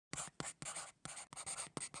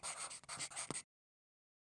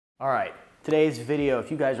All right, today's video,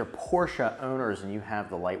 if you guys are Porsche owners and you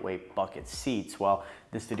have the lightweight bucket seats, well,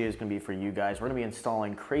 this video is gonna be for you guys. We're gonna be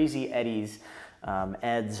installing CrazyEddie's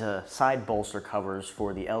Ed's side bolster covers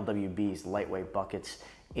for the LWBS lightweight buckets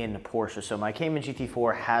in the Porsche. So my Cayman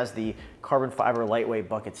GT4 has the carbon fiber lightweight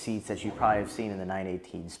bucket seats that you probably have seen in the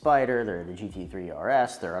 918 Spider. They're the GT3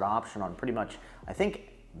 RS. They're an option on pretty much, I think,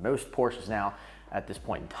 most Porsches now at this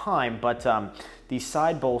point in time, but these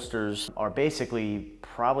side bolsters are basically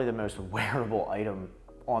probably the most wearable item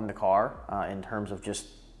on the car in terms of just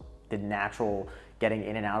the natural getting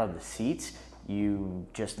in and out of the seats. You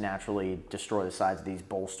just naturally destroy the sides of these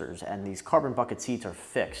bolsters, and these carbon bucket seats are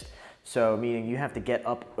fixed. So meaning you have to get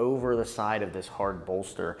up over the side of this hard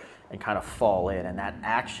bolster and kind of fall in, and that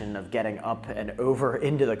action of getting up and over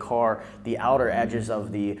into the car, the outer edges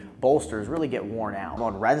of the bolsters really get worn out.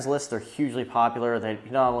 On RennList, they're hugely popular. They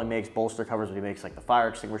not only makes bolster covers, but he makes like the fire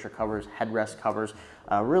extinguisher covers, headrest covers,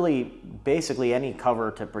 really basically any cover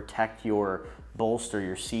to protect your bolster,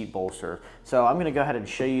 your seat bolster. So I'm gonna go ahead and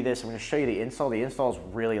show you this. I'm gonna show you the install. The install is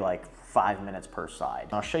really like 5 minutes per side.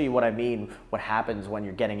 I'll show you what I mean, what happens when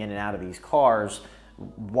you're getting in and out of these cars,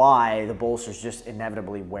 why the bolsters just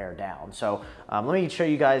inevitably wear down. So let me show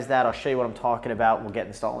you guys that. I'll show you what I'm talking about, and we'll get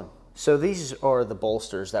installing. So these are the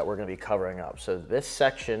bolsters that we're gonna be covering up. So this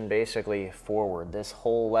section basically forward, this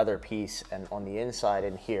whole leather piece, and on the inside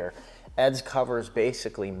in here, Ed's covers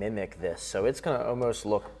basically mimic this. So it's gonna almost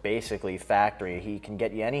look basically factory. He can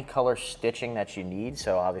get you any color stitching that you need.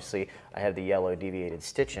 So obviously I have the yellow deviated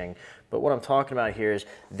stitching, but what I'm talking about here is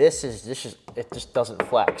it just doesn't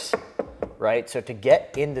flex, right? So to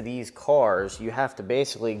get into these cars, you have to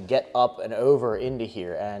basically get up and over into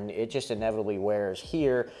here, and it just inevitably wears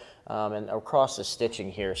here and across the stitching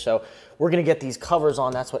here. So we're gonna get these covers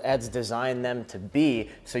on. That's what Ed's designed them to be,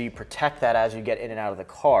 so you protect that as you get in and out of the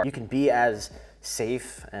car. You can be as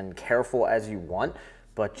safe and careful as you want,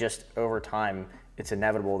 but just over time, it's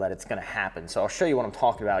inevitable that it's gonna happen. So I'll show you what I'm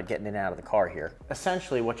talking about getting in and out of the car here.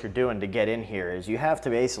 Essentially what you're doing to get in here is you have to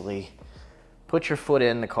basically put your foot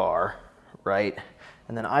in the car, right?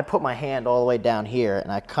 And then I put my hand all the way down here,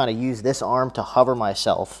 and I kind of use this arm to hover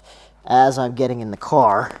myself as I'm getting in the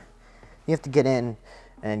car. You have to get in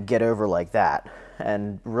and get over like that.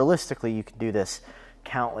 And realistically, you can do this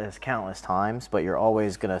countless times, but you're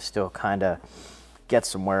always gonna still kind of get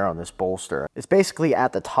some wear on this bolster. It's basically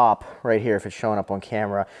at the top right here if it's showing up on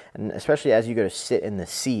camera, and especially as you go to sit in the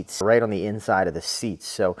seats, right on the inside of the seats.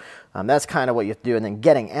 So that's kind of what you have to do. And then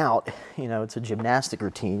getting out, you know, it's a gymnastic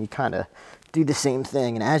routine. You kind of do the same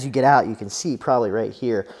thing, and as you get out, you can see probably right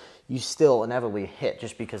here, you still inevitably hit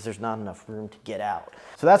just because there's not enough room to get out.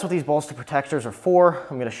 So that's what these bolster protectors are for.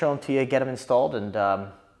 I'm gonna show them to you, get them installed, and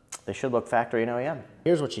they should look factory in OEM.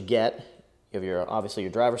 Here's what you get. You have your, obviously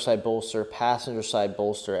your driver's side bolster, passenger side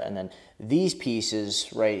bolster, and then these pieces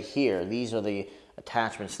right here, these are the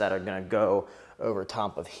attachments that are gonna go over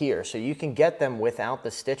top of here. So you can get them without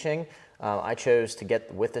the stitching. I chose to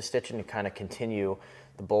get with the stitching to kind of continue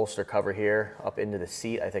the bolster cover here up into the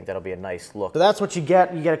seat. I think that'll be a nice look. So that's what you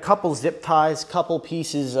get. You get a couple zip ties, couple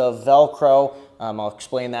pieces of Velcro. I'll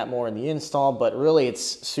explain that more in the install, but really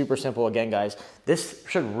it's super simple. Again, guys, this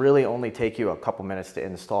should really only take you a couple minutes to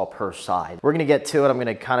install per side. We're gonna get to it. I'm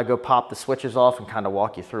gonna kind of go pop the switches off and kind of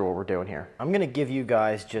walk you through what we're doing here. I'm gonna give you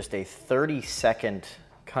guys just a 30-second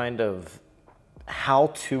kind of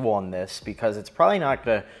how-to on this, because it's probably not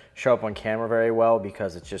gonna show up on camera very well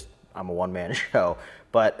because it's just, I'm a one-man show.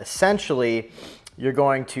 But essentially, you're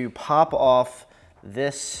going to pop off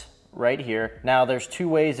this right here. Now, there's two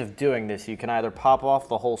ways of doing this. You can either pop off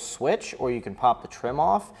the whole switch, or you can pop the trim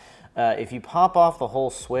off. If you pop off the whole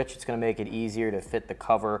switch, it's gonna make it easier to fit the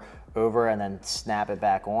cover over and then snap it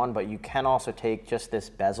back on. But you can also take just this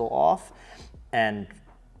bezel off and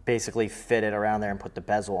basically fit it around there and put the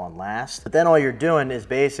bezel on last. But then all you're doing is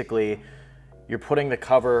basically, you're putting the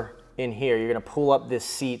cover in here. You're gonna pull up this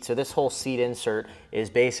seat. So this whole seat insert is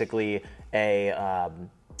basically a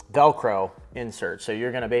Velcro insert. So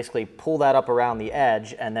you're gonna basically pull that up around the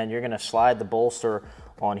edge, and then you're gonna slide the bolster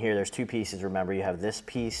on here. There's two pieces, remember. You have this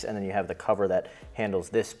piece, and then you have the cover that handles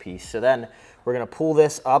this piece. So then we're gonna pull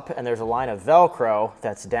this up, and there's a line of Velcro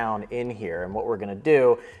that's down in here. And what we're gonna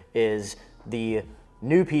do is the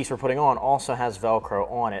new piece we're putting on also has Velcro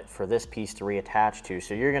on it for this piece to reattach to.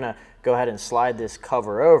 So you're gonna go ahead and slide this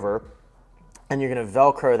cover over, and you're gonna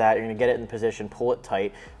Velcro that. You're gonna get it in position, pull it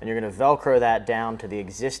tight, and you're gonna Velcro that down to the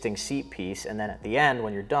existing seat piece. And then at the end,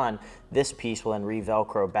 when you're done, this piece will then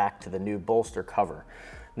re-Velcro back to the new bolster cover.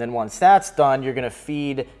 And then once that's done, you're gonna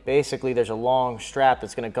feed, basically there's a long strap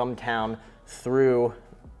that's gonna come down through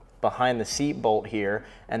behind the seat bolt here,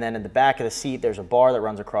 and then in the back of the seat there's a bar that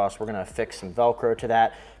runs across. We're going to affix some Velcro to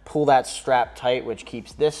that, pull that strap tight, which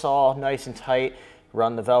keeps this all nice and tight,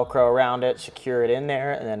 run the Velcro around it, secure it in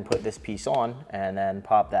there, and then put this piece on, and then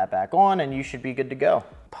pop that back on, and you should be good to go.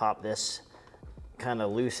 Pop this, kind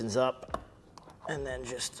of loosens up, and then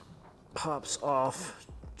just pops off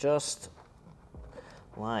just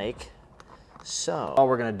like so. All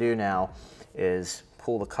we're going to do now is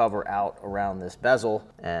pull the cover out around this bezel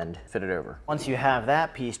and fit it over. Once you have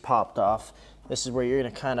that piece popped off, this is where you're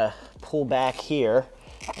going to kind of pull back here,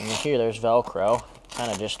 and here there's Velcro.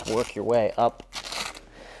 Kind of just work your way up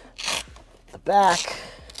the back,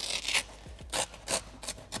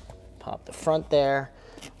 pop the front there,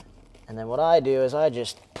 and then what I do is I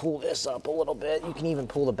just pull this up a little bit. You can even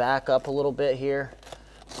pull the back up a little bit here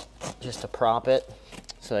just to prop it,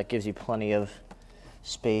 so that gives you plenty of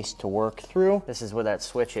space to work through. This is where that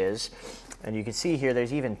switch is, and you can see here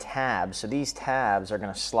there's even tabs. So these tabs are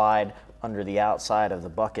going to slide under the outside of the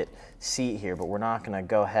bucket seat here, but we're not going to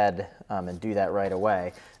go ahead and do that right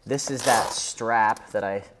away. This is that strap that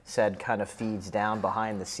I said kind of feeds down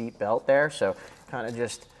behind the seat belt there, so kind of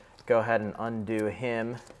just go ahead and undo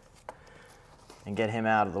him and get him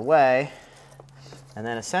out of the way, and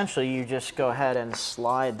then essentially you just go ahead and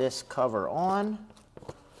slide this cover on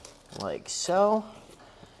like so.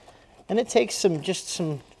 And it takes just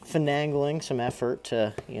some finagling, some effort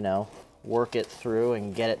to, you know, work it through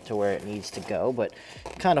and get it to where it needs to go, but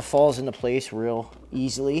it kind of falls into place real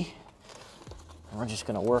easily. And we're just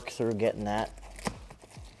going to work through getting that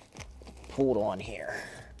pulled on here.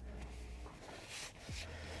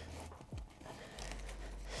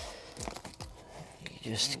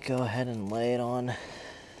 You just go ahead and lay it on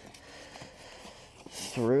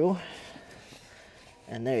through.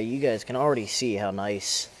 And there, you guys can already see how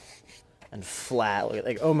nice and flat,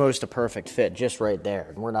 like almost a perfect fit just right there.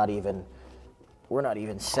 And we're not even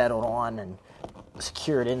settled on and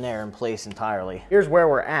secured in there in place entirely. Here's where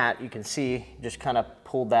we're at. You can see, just kind of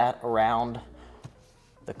pulled that around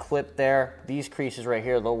the clip there. These creases right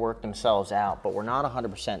here, they'll work themselves out, but we're not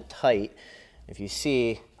 100% tight. If you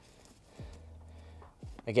see,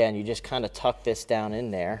 again, you just kind of tuck this down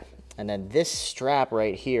in there, and then this strap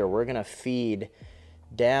right here, we're gonna feed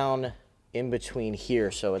down in between here.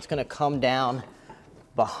 So it's gonna come down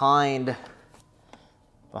behind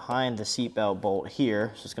the seatbelt bolt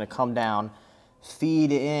here. So it's gonna come down,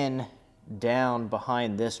 feed in down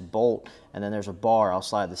behind this bolt, and then there's a bar. I'll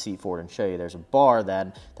slide the seat forward and show you. There's a bar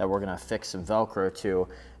then that we're gonna affix some Velcro to,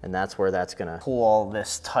 and that's where that's gonna pull all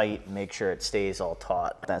this tight and make sure it stays all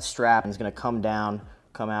taut. That strap is gonna come down,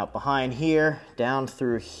 come out behind here, down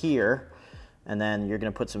through here, and then you're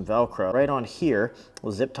gonna put some Velcro right on here.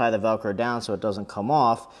 We'll zip tie the Velcro down so it doesn't come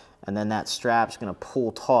off, and then that strap's gonna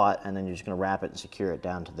pull taut, and then you're just gonna wrap it and secure it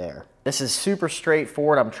down to there. This is super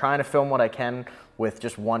straightforward. I'm trying to film what I can with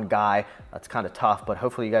just one guy. That's kind of tough, but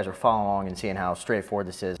hopefully you guys are following along and seeing how straightforward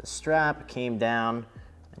this is. The strap came down,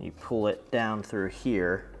 and you pull it down through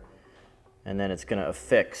here, and then it's gonna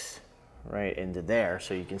affix right into there.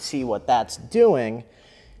 So you can see what that's doing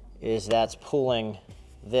is that's pulling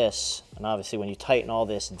this, and obviously when you tighten all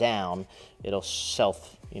this down, it'll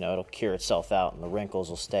it'll cure itself out and the wrinkles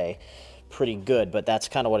will stay pretty good, but that's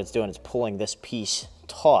kind of what it's doing. It's pulling this piece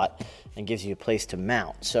taut and gives you a place to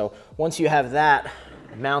mount. So once you have that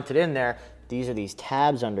mounted in there, these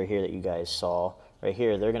tabs under here that you guys saw right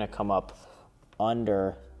here, they're gonna come up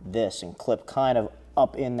under this and clip kind of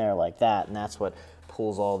up in there like that, and that's what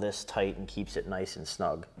pulls all this tight and keeps it nice and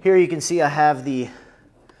snug. Here you can see I have the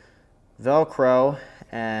Velcro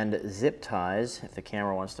and zip ties, if the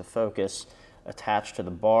camera wants to focus, attached to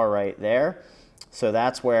the bar right there. So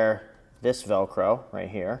that's where this Velcro right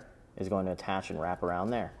here is going to attach and wrap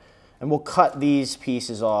around there. And we'll cut these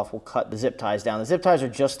pieces off. We'll cut the zip ties down. The zip ties are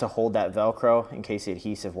just to hold that Velcro in case the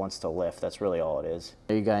adhesive wants to lift. That's really all it is.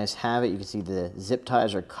 There you guys have it. You can see the zip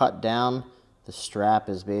ties are cut down. The strap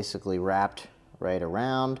is basically wrapped right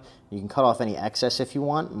around. You can cut off any excess if you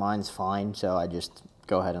want. Mine's fine, so I just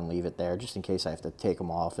go ahead and leave it there just in case I have to take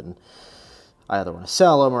them off and I either want to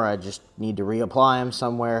sell them or I just need to reapply them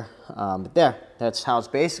somewhere. But there, that's how it's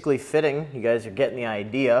basically fitting. You guys are getting the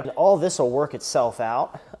idea. And all this will work itself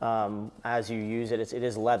out as you use it. It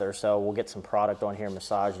is leather, so we'll get some product on here,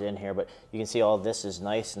 massage it in here, but you can see all this is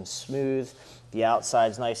nice and smooth. The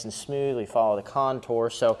outside's nice and smooth. We follow the contour.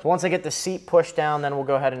 So once I get the seat pushed down, then we'll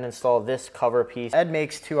go ahead and install this cover piece. Ed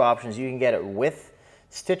makes two options. You can get it with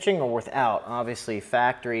stitching or without. Obviously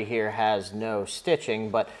factory here has no stitching,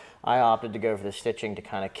 but I opted to go for the stitching to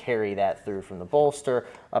kind of carry that through from the bolster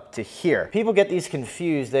up to here. People get these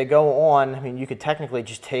confused. They go on, I mean, you could technically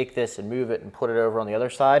just take this and move it and put it over on the other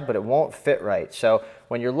side, but it won't fit right. So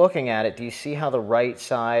when you're looking at it, do you see how the right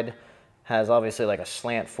side has obviously like a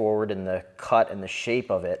slant forward in the cut and the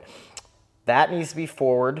shape of it? That needs to be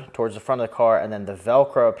forward towards the front of the car, and then the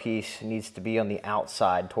Velcro piece needs to be on the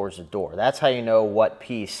outside towards the door. That's how you know what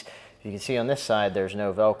piece. You can see on this side, there's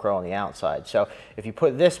no Velcro on the outside. So if you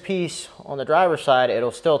put this piece on the driver's side,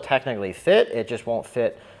 it'll still technically fit. It just won't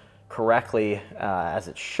fit correctly as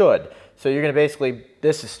it should. So you're gonna basically,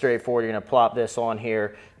 this is straightforward. You're gonna plop this on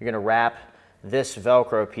here. You're gonna wrap this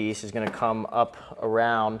Velcro piece is gonna come up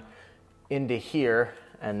around into here,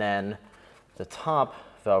 and then the top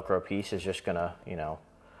Velcro piece is just gonna, you know,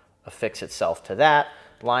 affix itself to that,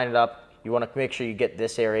 line it up. You wanna make sure you get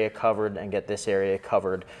this area covered and get this area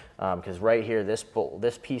covered, because right here, this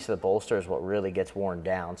piece of the bolster is what really gets worn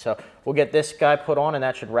down. So we'll get this guy put on, and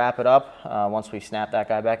that should wrap it up once we snap that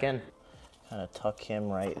guy back in. Kind of tuck him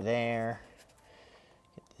right there.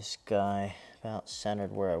 Get this guy about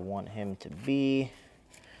centered where I want him to be.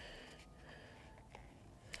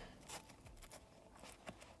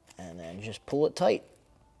 And then just pull it tight.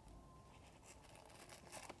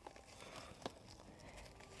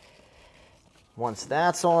 Once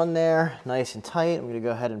that's on there, nice and tight, I'm gonna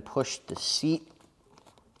go ahead and push the seat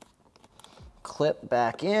clip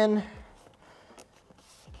back in.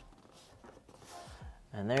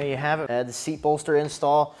 And there you have it. The seat bolster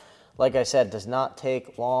install, like I said, does not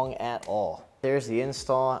take long at all. There's the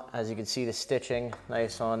install. As you can see, the stitching,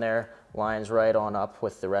 nice on there, lines right on up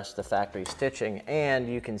with the rest of the factory stitching.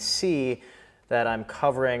 And you can see that I'm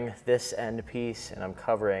covering this end piece and I'm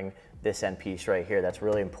covering this end piece right here. That's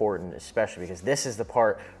really important, especially because this is the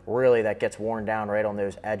part really that gets worn down right on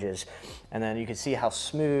those edges. And then you can see how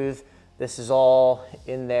smooth this is all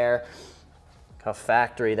in there, how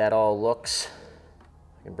factory that all looks.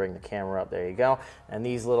 I can bring the camera up, there you go. And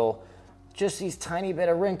these little, just these tiny bit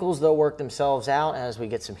of wrinkles, they'll work themselves out as we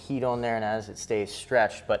get some heat on there and as it stays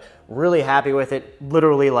stretched, but really happy with it.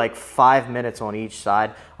 Literally like 5 minutes on each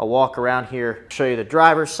side. I'll walk around here, show you the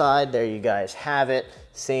driver's side. There you guys have it.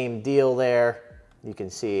 Same deal there. You can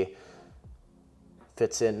see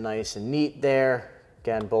fits in nice and neat there.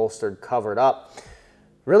 Again, bolstered, covered up.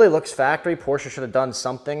 Really looks factory. Porsche should have done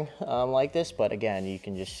something like this, but again, you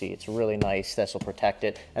can just see it's really nice. This will protect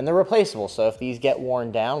it, and they're replaceable. So if these get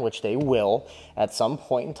worn down, which they will at some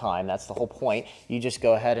point in time, that's the whole point, you just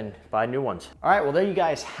go ahead and buy new ones. All right, well, there you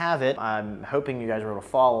guys have it. I'm hoping you guys were able to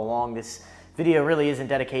follow along. This video really isn't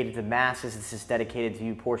dedicated to masses. This is dedicated to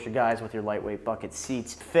you Porsche guys with your lightweight bucket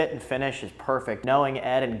seats. Fit and finish is perfect. Knowing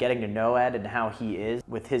Ed and getting to know Ed and how he is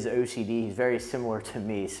with his OCD, he's very similar to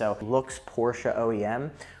me. So looks Porsche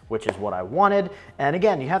OEM, which is what I wanted. And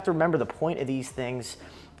again, you have to remember the point of these things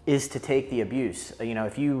is to take the abuse. You know,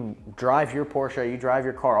 if you drive your Porsche, you drive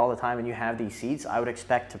your car all the time and you have these seats, I would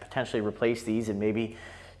expect to potentially replace these in maybe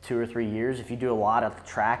 2 or 3 years. If you do a lot of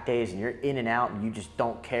track days and you're in and out and you just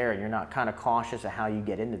don't care and you're not kind of cautious of how you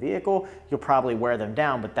get in the vehicle, you'll probably wear them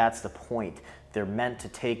down, but that's the point. They're meant to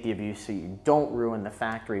take the abuse so you don't ruin the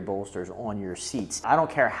factory bolsters on your seats. I don't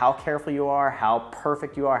care how careful you are, how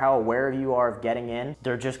perfect you are, how aware you are of getting in,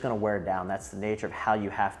 they're just gonna wear down. That's the nature of how you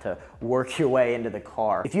have to work your way into the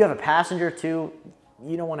car. If you have a passenger too,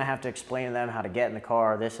 you don't wanna have to explain to them how to get in the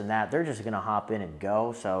car, this and that. They're just gonna hop in and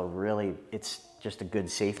go. So really, it's just a good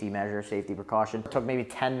safety measure, safety precaution. It took maybe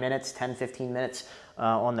 10 minutes, 10, 15 minutes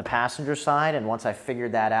on the passenger side. And once I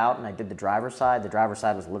figured that out and I did the driver's side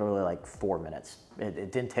was literally like 4 minutes.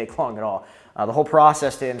 It didn't take long at all. The whole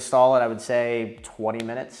process to install it, I would say 20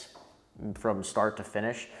 minutes from start to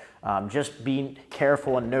finish. Just be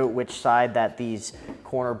careful and note which side that these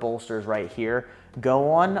corner bolsters right here go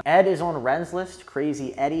on. Ed is on RennList,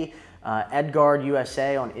 CrazyEddie, Edgard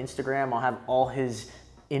USA on Instagram. I'll have all his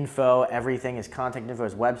info, everything, his contact info,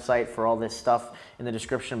 his website for all this stuff in the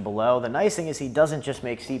description below. The nice thing is he doesn't just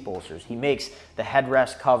make seat bolsters. He makes the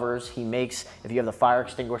headrest covers. He makes, if you have the fire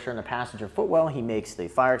extinguisher in the passenger footwell, he makes the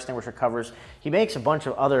fire extinguisher covers. He makes a bunch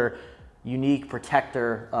of other unique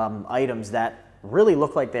protector items that really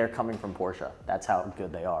look like they're coming from Porsche. That's how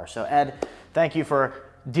good they are. So Ed, thank you for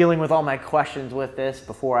dealing with all my questions with this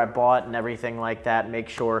before I bought and everything like that. Make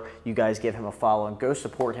sure you guys give him a follow and go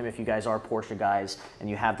support him if you guys are Porsche guys and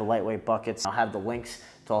you have the lightweight buckets. I'll have the links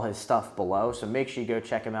to all his stuff below, so make sure you go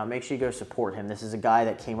check him out. Make sure you go support him. This is a guy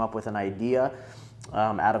that came up with an idea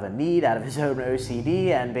out of a need, out of his own OCD,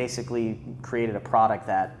 and basically created a product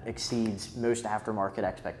that exceeds most aftermarket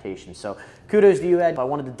expectations. So kudos to you, Ed. I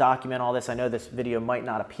wanted to document all this. I know this video might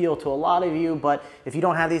not appeal to a lot of you, but if you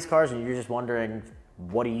don't have these cars and you're just wondering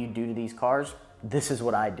what do you do to these cars? This is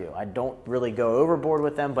what I do. I don't really go overboard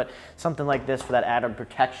with them, but something like this for that added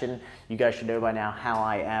protection, you guys should know by now how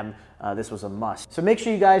I am. This was a must. So make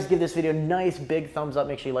sure you guys give this video a nice big thumbs up.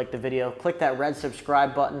 Make sure you like the video. Click that red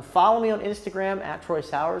subscribe button. Follow me on Instagram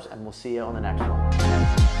 @TroySowers, and we'll see you on the next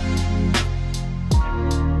one.